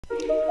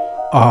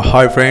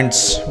Hi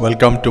friends,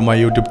 welcome to my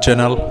YouTube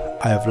channel.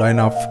 I have lined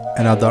up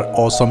another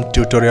awesome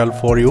tutorial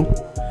for you.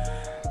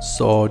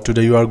 So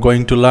today you are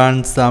going to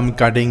learn some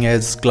cutting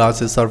edge glass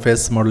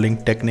surface modeling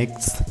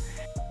techniques.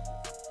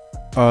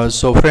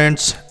 So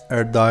friends,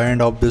 at the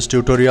end of this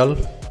tutorial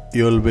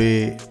you will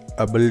be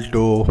able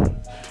to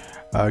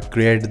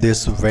create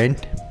this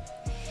vent,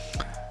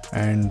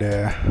 and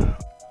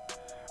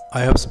I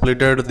have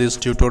splitted this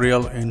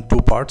tutorial in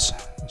two parts,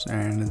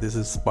 and this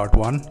is part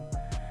 1,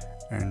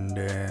 and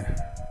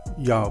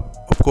yeah,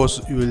 of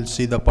course you will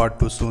see the part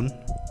 2 soon.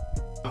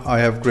 I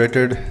have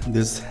created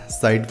this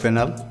side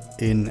panel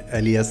in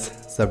Alias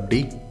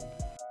Subd.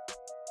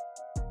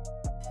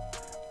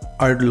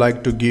 I'd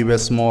like to give a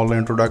small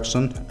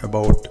introduction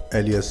about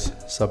Alias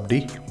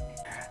Subd.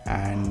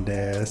 And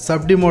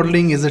Subd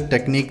modeling is a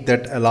technique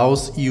that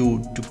allows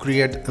you to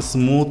create a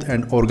smooth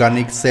and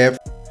organic shape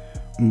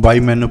by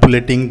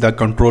manipulating the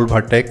control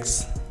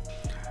vertex.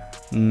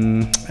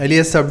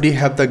 Alias Subd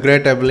have the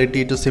great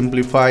ability to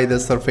simplify the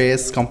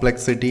surface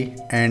complexity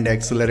and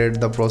accelerate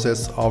the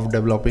process of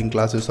developing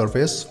class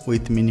surface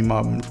with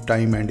minimum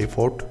time and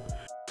effort.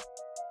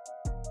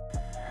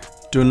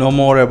 To know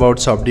more about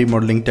Subd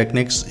modeling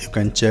techniques, you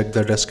can check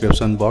the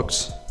description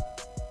box.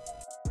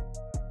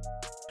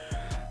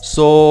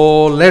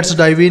 So let's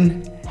dive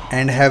in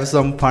and have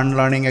some fun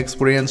learning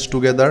experience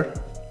together.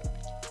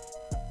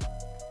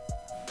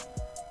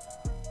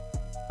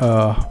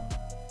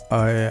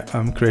 I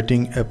am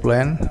creating a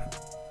plane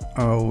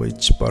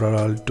which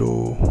parallel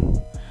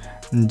to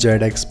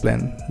ZX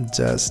plane.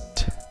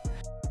 Just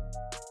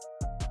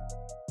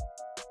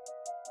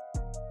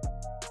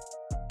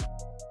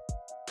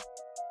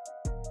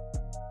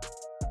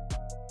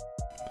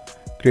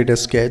create a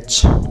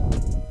sketch.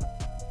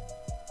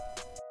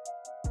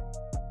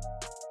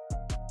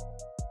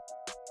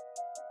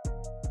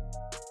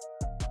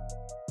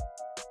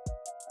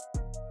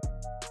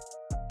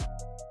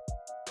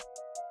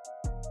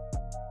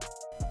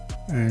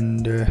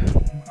 And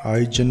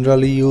I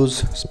generally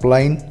use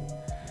spline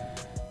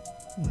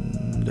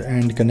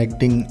and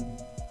connecting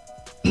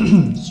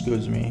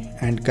excuse me,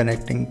 and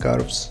connecting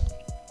curves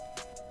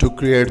to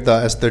create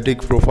the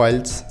aesthetic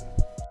profiles.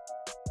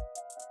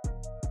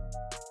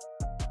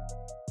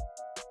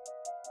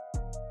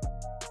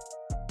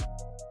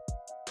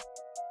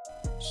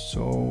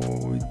 So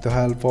with the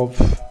help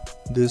of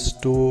these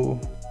two,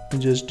 I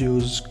just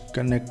use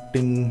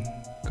connecting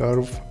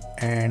curve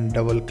and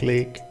double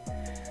click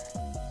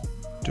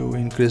to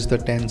increase the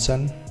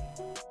tension.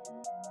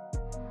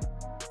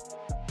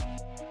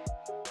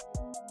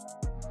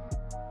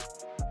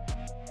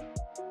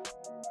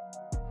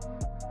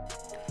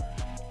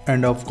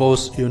 And of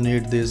course you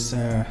need this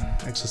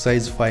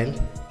exercise file,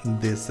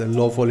 this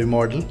low poly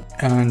model,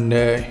 and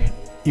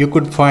you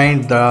could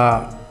find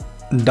the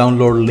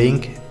download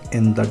link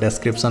in the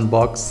description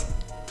box.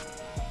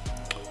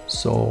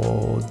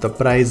 So the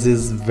price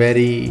is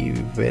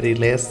very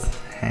less,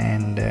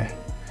 and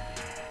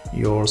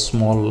your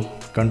small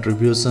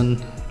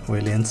contribution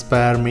will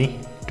inspire me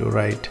to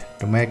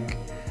make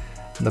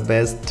the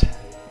best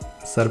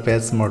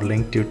surface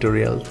modeling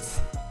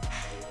tutorials.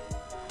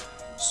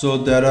 So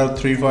there are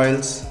 3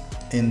 files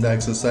in the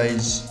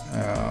exercise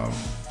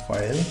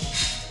file.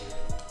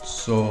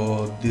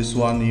 So this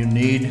one you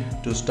need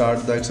to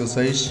start the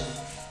exercise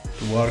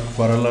to work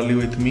parallelly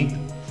with me.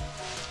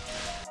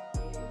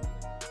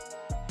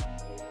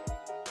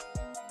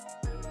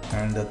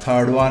 And the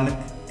third one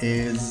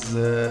is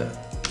the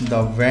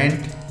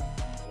vent.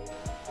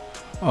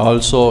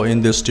 Also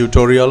in this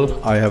tutorial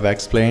I have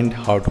explained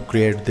how to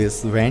create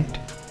this vent,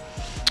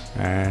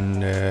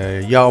 and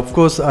yeah, of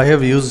course I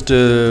have used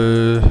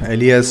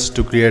Alias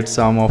to create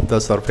some of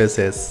the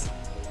surfaces.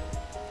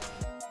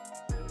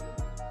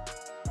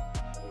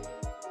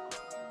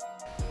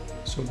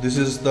 So this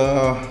is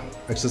the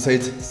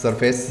exercise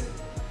surface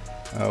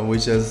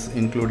which is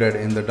included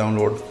in the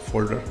download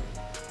folder.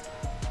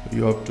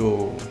 You have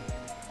to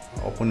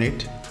open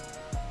it,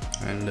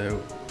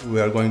 and we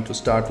are going to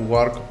start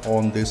work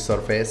on this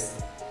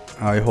surface.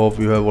 I hope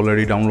you have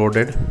already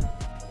downloaded.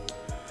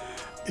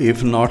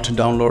 If not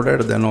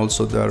downloaded, then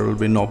also there will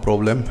be no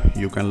problem.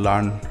 You can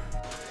learn.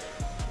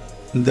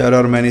 There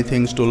are many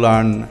things to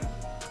learn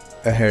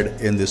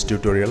ahead in this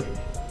tutorial.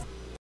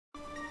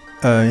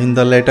 In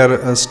the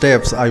later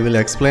steps I will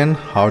explain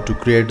how to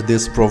create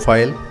this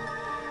profile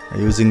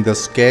using the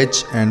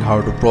sketch and how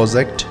to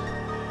project.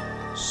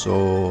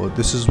 So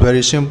this is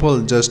very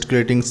simple, just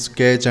creating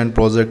sketch and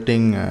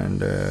projecting,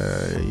 and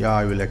yeah,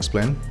 I will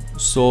explain.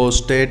 So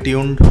stay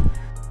tuned.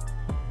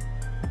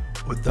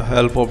 With the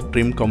help of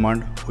trim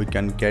command we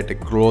can get a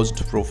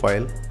closed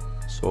profile.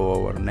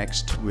 So our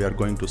next we are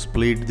going to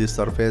split this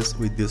surface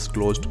with this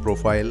closed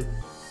profile.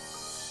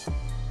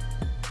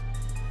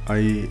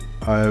 I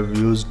have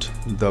used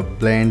the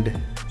blend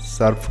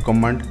surf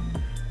command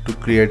to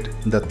create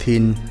the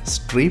thin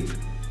strip,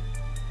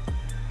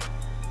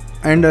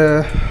 and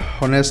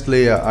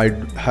honestly I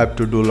have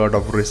to do a lot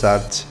of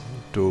research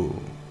to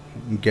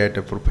get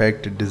a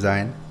perfect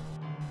design.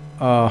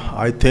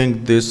 I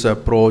think this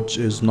approach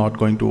is not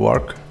going to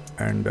work,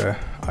 and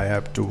I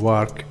have to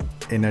work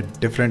in a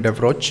different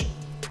approach.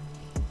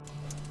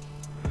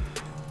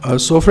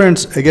 So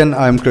friends, again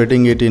I am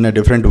creating it in a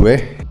different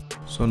way.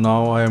 So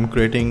now I am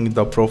creating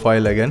the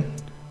profile again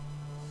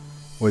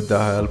with the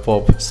help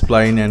of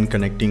spline and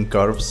connecting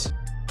curves.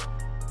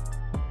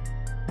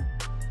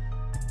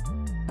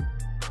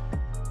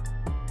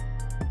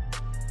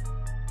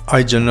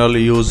 I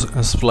generally use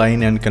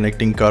spline and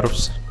connecting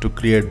curves to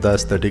create the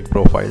aesthetic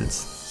profiles,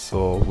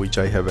 so which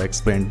I have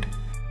explained.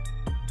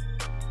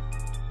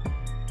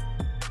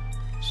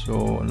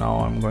 So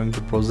now I'm going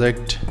to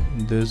project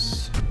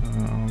this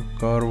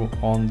curve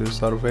on the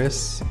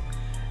surface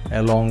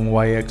along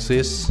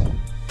y-axis,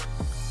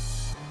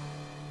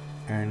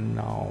 and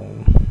now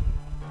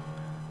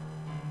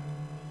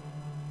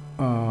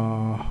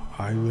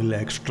I will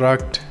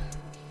extract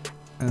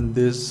and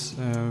this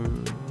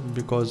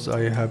because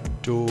I have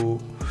to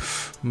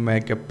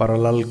make a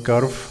parallel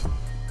curve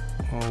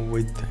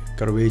with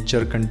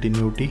curvature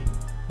continuity,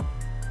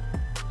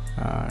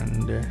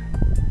 and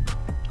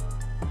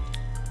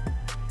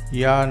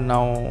yeah,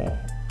 now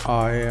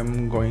I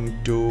am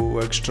going to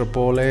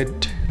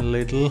extrapolate a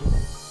little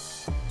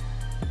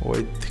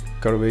with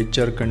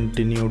curvature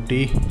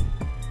continuity.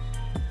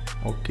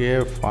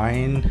 Okay,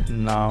 fine.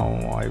 Now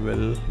I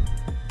will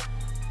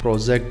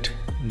project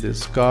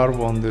this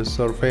curve on this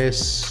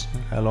surface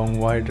along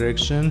y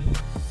direction.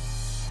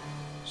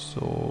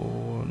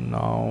 So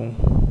now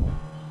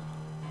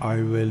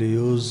I will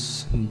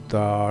use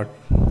the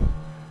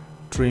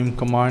trim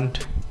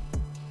command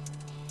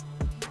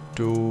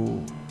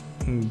to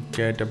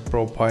get a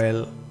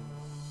profile.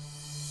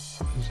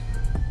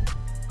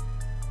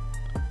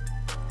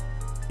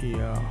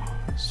 Yeah,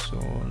 so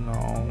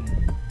now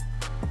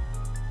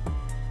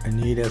I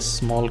need a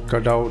small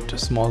cutout, a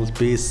small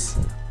piece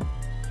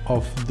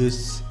of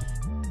this.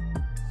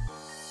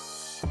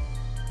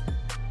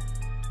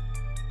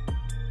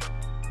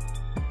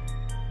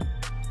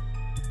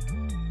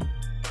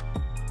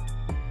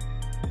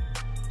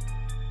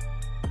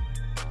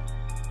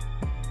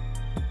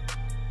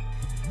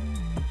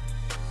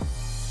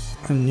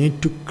 I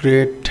need to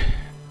create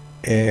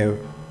a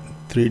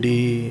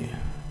 3D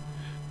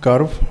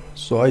curve,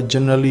 so I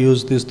generally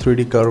use this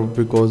 3D curve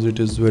because it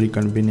is very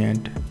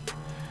convenient,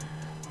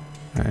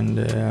 and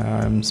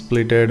I'm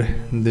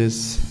splitted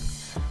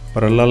this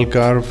parallel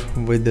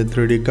curve with the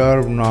 3D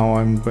curve. Now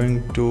I'm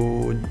going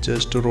to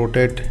just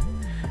rotate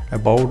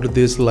about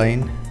this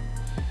line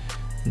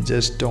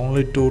just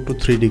only 2 to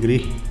 3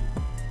 degrees.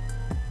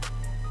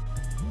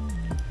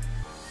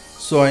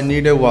 So I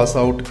need a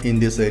washout in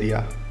this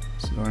area.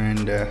 So,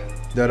 and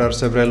there are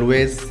several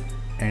ways,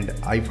 and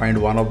I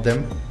find one of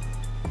them.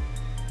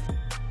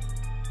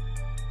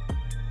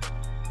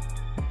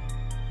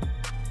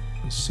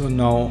 So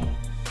now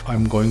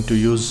I'm going to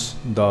use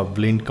the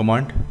blend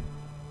command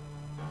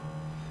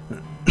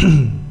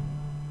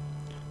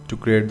to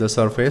create the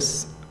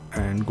surface,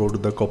 and go to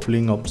the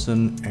coupling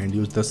option and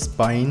use the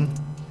spine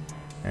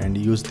and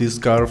use this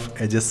curve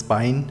as a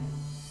spine.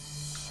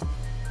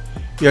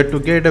 Yeah, to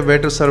get a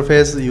better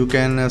surface you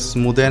can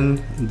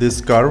smoothen this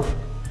curve,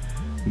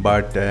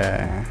 but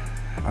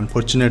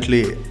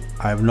unfortunately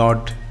I have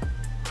not,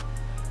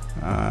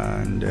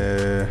 and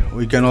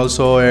we can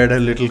also add a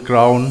little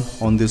crown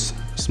on this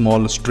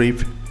small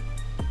strip.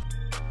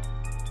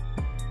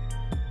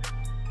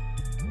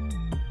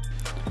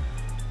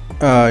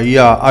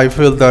 Yeah, I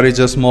feel there is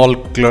a small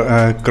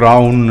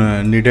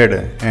crown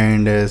needed,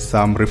 and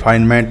some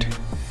refinement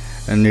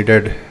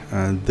needed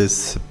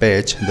this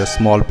patch, the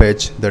small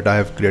patch that I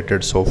have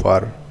created so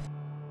far.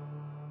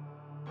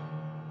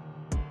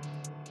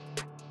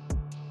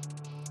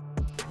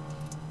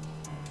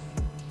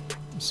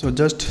 So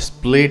just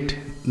split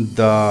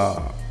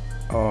the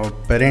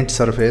parent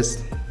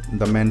surface,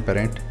 the main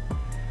parent,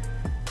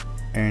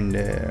 and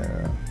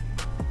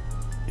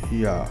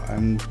yeah,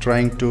 I'm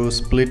trying to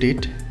split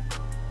it.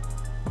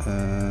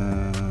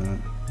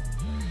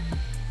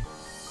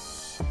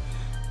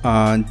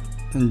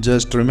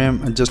 Just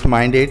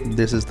mind it,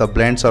 this is the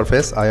blend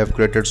surface I have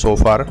created so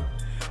far,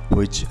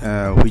 which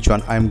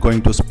one I'm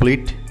going to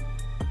split,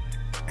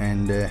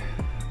 and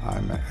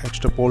I'm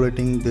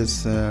extrapolating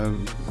this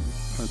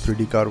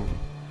 3D curve,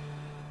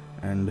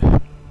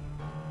 and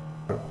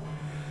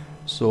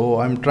so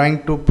I'm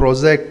trying to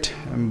project,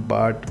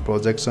 but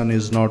projection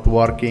is not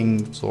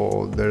working.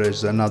 So there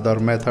is another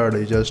method.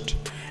 You just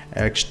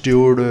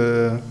extrude,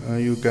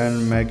 you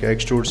can make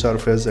extrude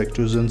surface,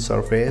 extrusion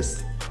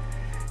surface,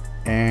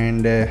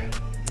 and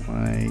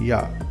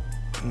yeah,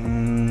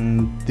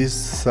 this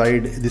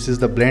side, this is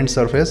the blend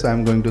surface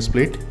I'm going to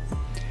split,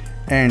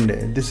 and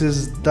this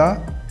is the,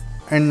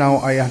 and now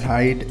I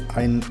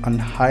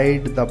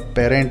unhide the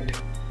parent.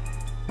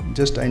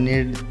 Just I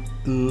need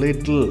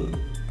little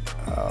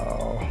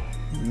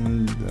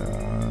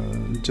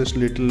just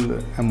little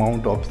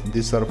amount of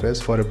this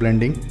surface for a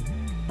blending,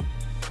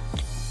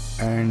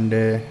 and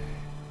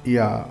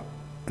yeah,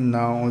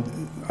 now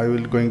I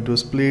will going to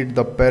split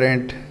the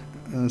parent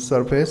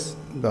surface,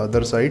 the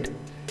other side,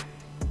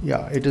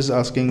 Yeah, it is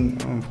asking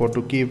for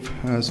to keep,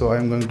 so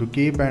I'm going to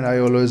keep, and I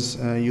always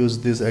use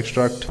this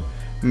extract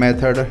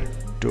method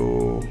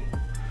to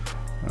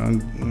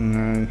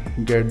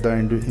get the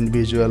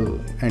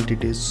individual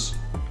entities.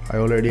 I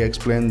already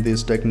explained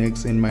these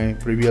techniques in my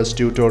previous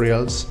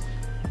tutorials.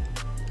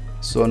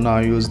 So now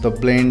use the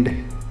blend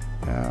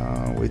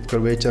with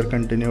curvature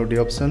continuity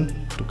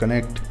option to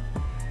connect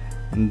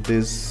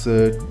these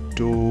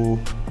two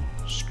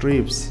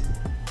strips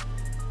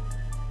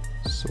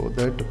so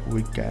that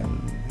we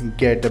can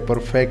get a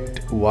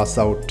perfect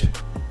washout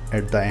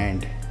at the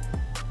end.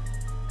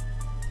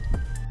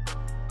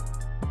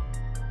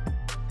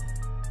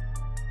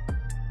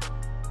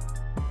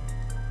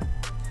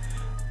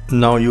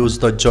 Now use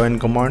the join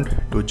command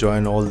to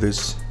join all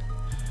these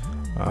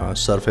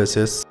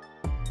surfaces.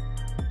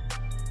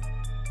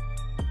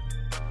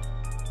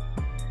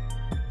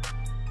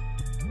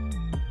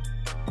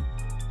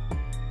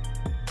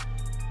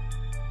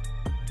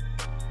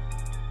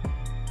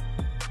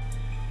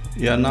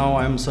 Yeah, now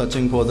I am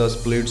searching for the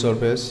split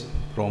surface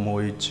from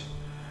which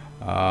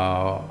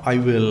I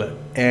will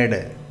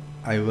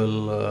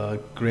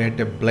create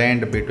a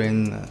blend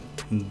between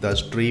the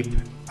strip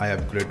I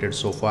have created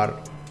so far.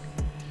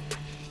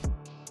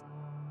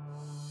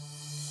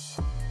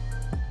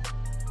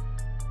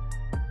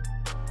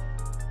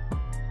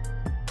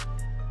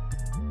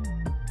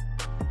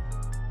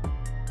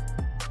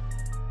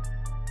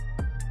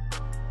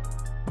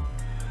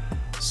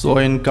 So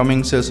in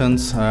coming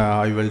sessions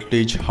I will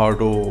teach how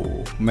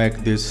to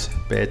make this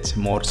patch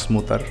more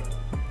smoother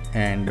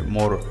and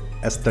more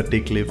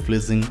aesthetically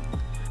pleasing.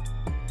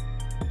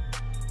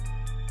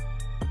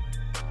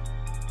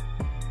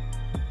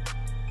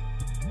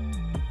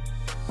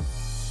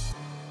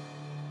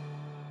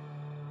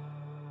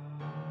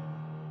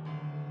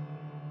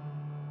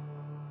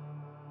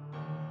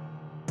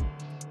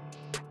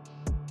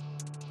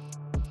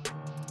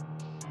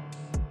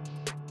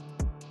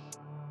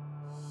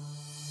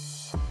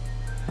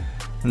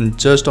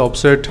 Just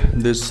offset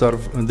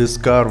this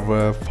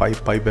curve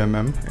 5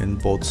 mm in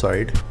both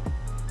sides.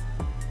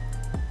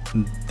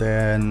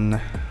 Then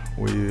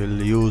we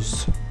will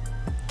use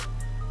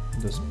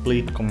the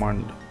split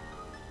command.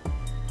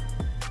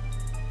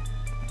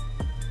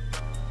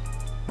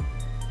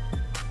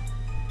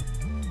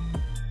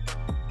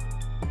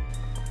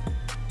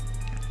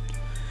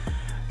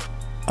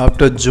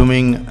 After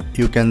zooming,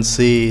 you can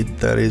see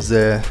there is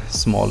a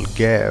small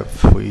gap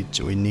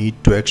which we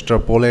need to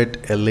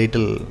extrapolate a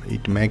little.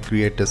 It may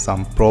create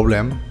some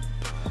problem,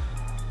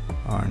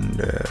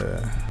 and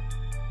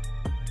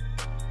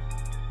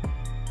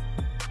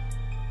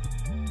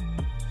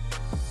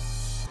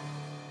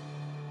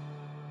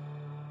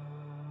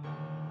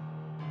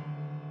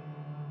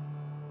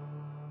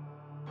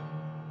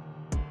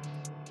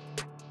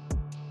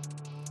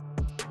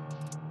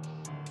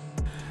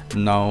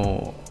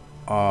now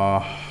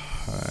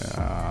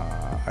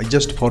I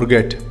just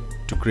forget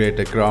to create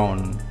a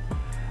crown,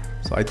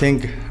 so I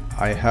think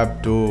I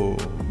have to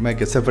make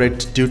a separate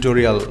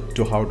tutorial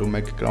to how to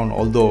make a crown.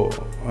 Although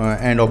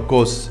and of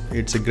course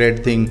it's a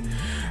great thing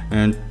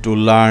to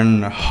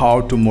learn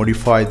how to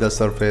modify the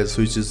surface,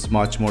 which is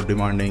much more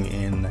demanding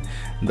in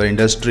the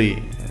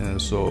industry.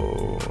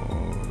 So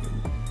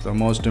the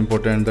most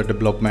important, the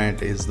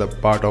development is the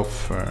part of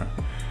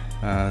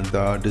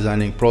the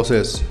designing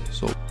process.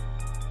 So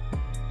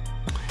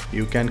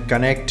you can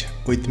connect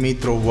with me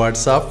through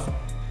WhatsApp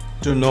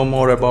to know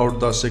more about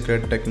the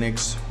secret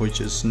techniques which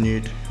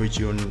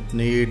you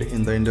need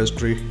in the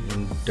industry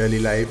in daily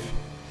life.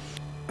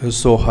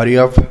 So hurry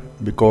up,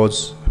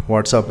 because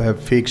WhatsApp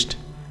have fixed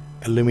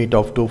a limit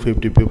of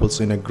 250 people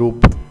in a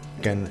group.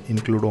 Can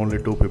include only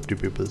 250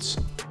 people.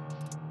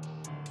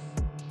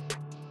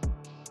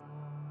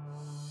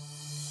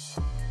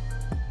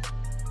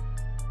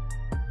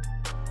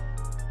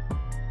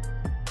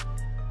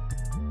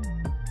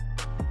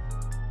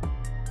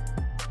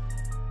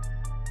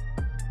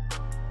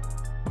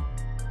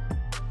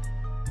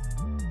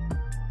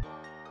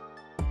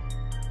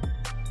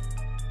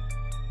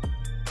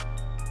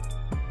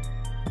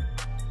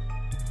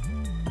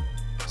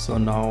 So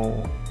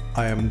now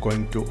I am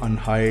going to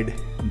unhide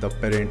the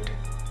parent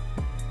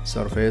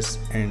surface,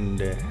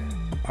 and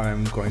I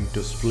am going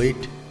to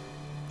split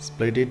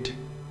it.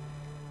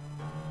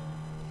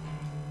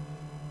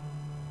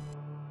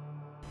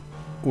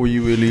 We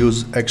will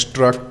use edge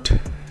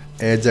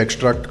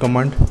extract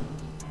command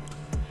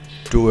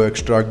to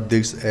extract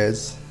this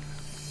edge,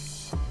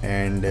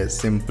 and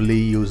simply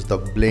use the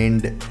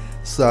blend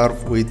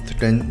surf with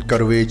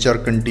curvature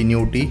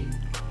continuity,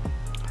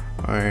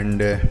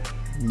 and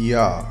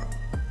yeah,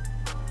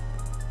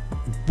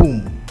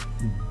 boom,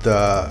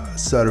 the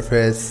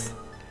surface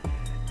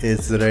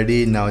is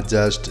ready. Now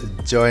just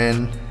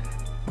join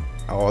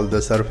all the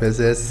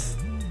surfaces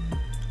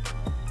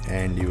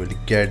and you will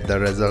get the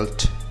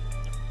result.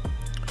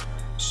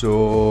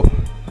 So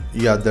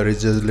yeah, there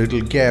is a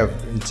little gap,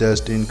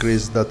 just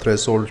increase the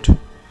threshold,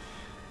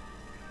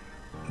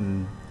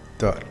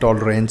 the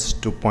tolerance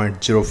to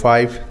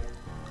 0.05.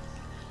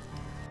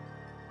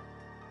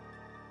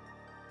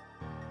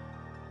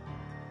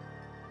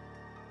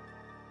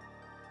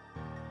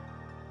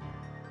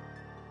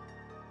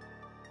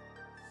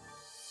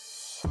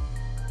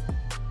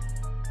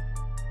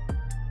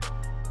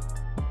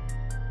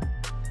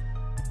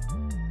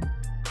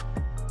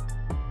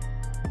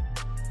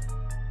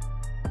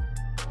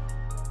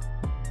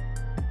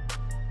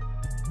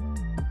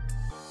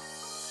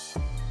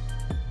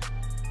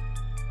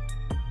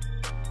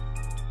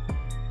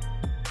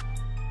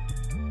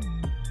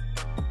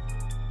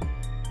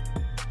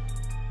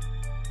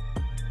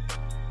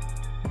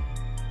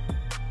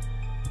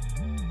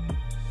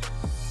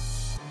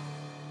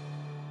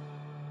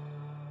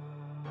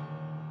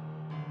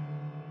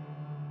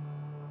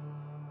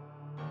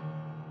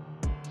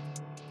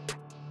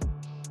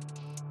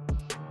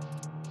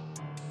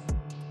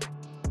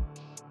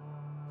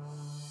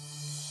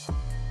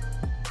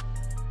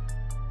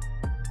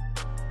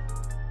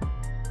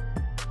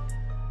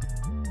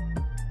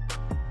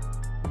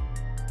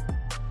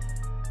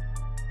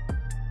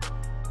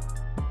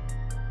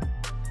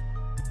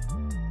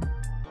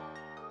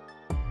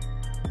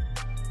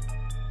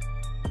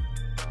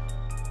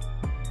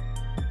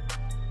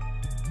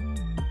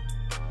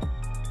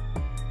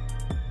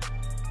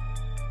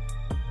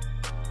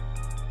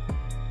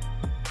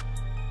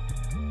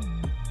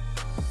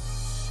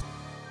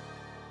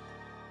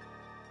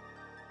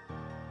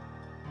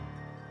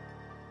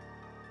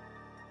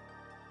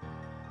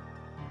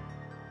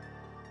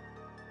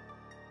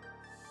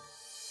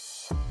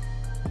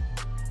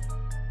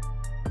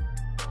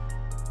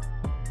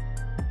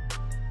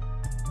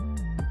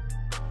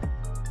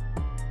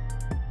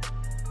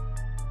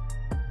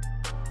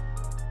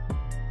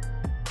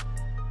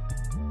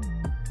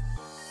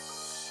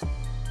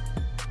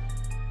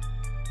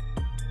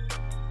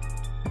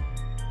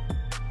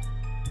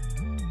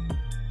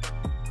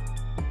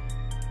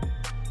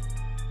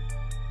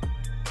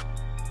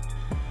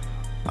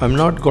 I'm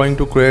not going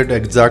to create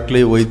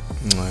exactly with,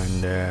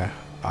 and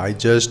I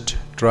just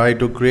try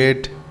to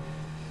create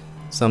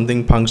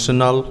something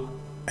functional,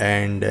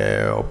 and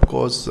of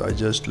course I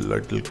just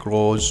little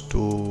close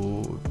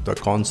to the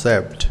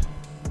concept.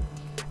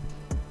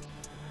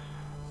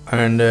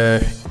 And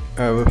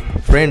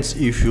friends,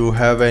 if you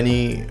have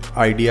any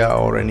idea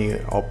or any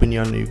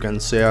opinion, you can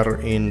share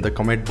in the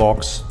comment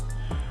box.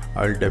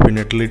 I'll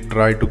definitely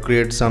try to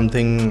create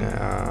something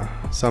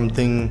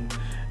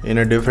in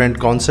a different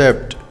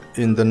concept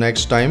in the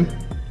next time.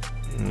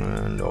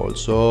 And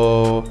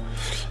also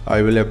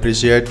I will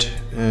appreciate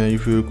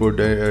if you could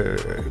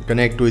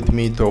connect with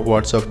me through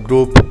WhatsApp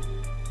group.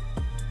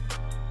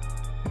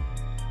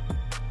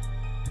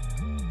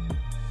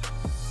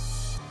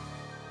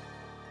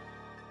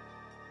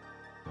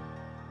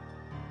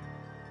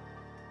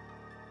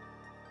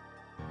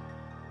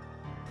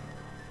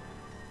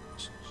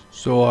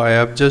 So I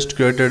have just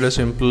created a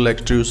simple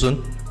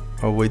extrusion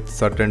with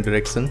certain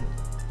direction,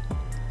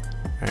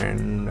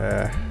 and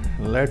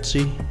let's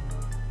see.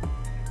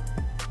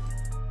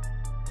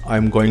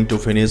 I'm going to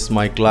finish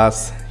my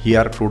class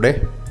here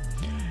today,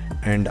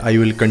 and I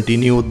will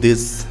continue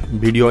this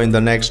video in the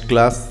next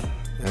class.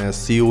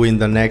 See you in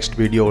the next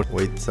video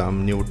with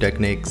some new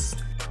techniques.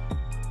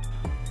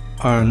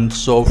 And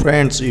so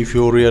friends, if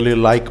you really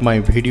like my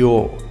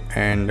video,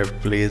 and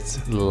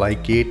please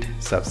like it,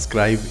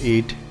 subscribe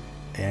it,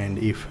 and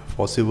if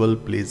possible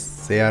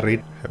please share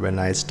it. Have a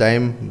nice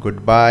time.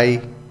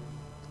 Goodbye.